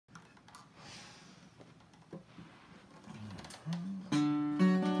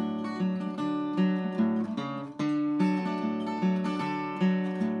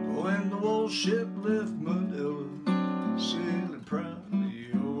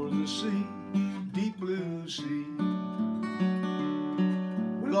sea, deep blue sea.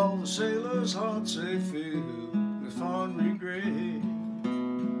 With all the sailors' hearts they fill with fond regret.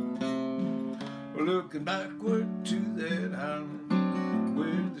 We're looking backward to that island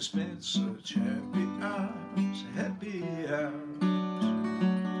where they spent such happy hours, happy hours.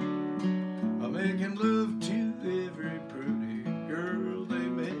 Making love to every pretty girl they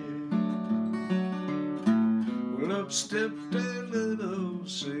met. Well, up stepped a little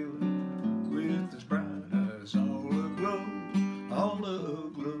sailor with his bright eyes all aglow, all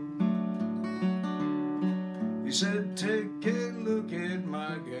aglow. He said, take a look at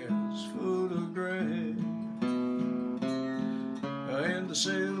my gal's photograph. And the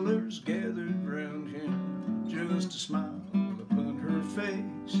sailors gathered round him just to smile upon her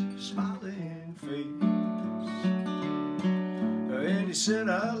face, smiling face. And he said,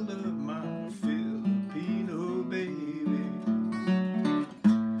 I love my Filipino baby.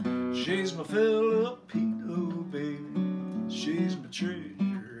 She's my Filipino baby. She's my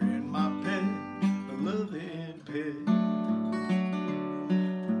treasure and my pet, my loving pet.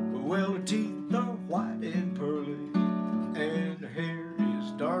 Well, her teeth are white and pearly, and her hair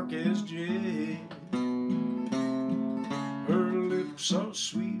is dark as jet. Her lips are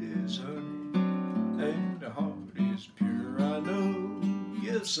sweet as honey, and her heart is pure, I know,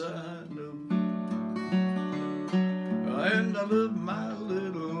 yes I know. And I love my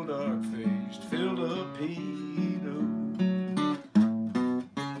little dark-faced Filipino.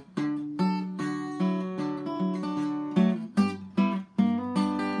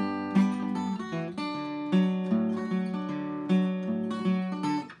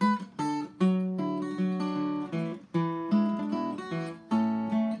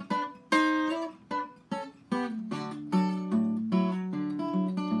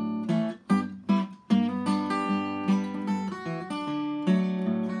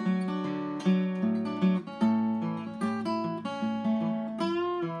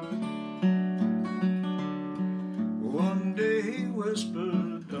 He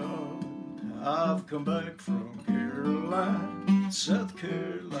whispered, "Darling, I've come back from Carolina, South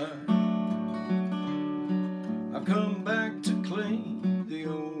Carolina. I've come back to claim the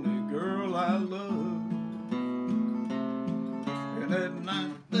only girl I love." And that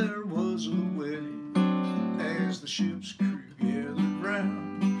night there was a wedding as the ship's crew gathered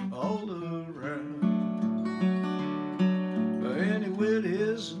round, all around. And he wed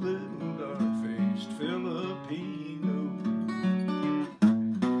his little dark-faced Filipino.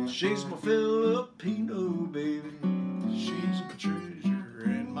 She's my Filipino baby. She's my treasure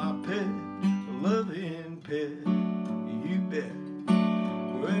and my pet, a loving pet, you bet.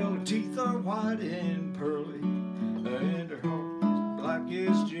 Well, her teeth are white and pearly, and her heart is black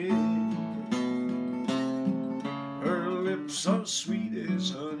as jet. Her lips are sweet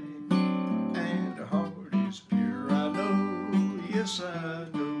as honey, and her heart is pure, I know, yes I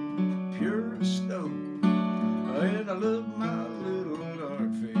know, pure as snow. And I love my little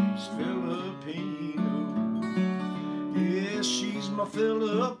dark-faced Filipino. Yes, she's my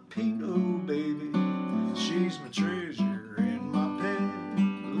Filipino baby. She's my treasure and my pet,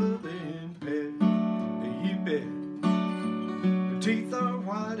 loving pet, you bet. Her teeth are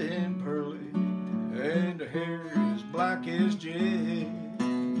white and pearly, and her hair is black as jet.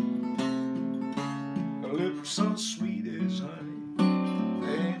 Her lips are sweet as honey,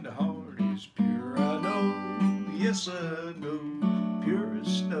 and her heart is pure, I know, yes I know, pure as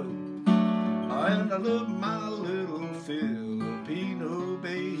snow. And I love my little Filipino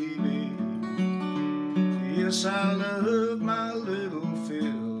baby. Yes, I love my little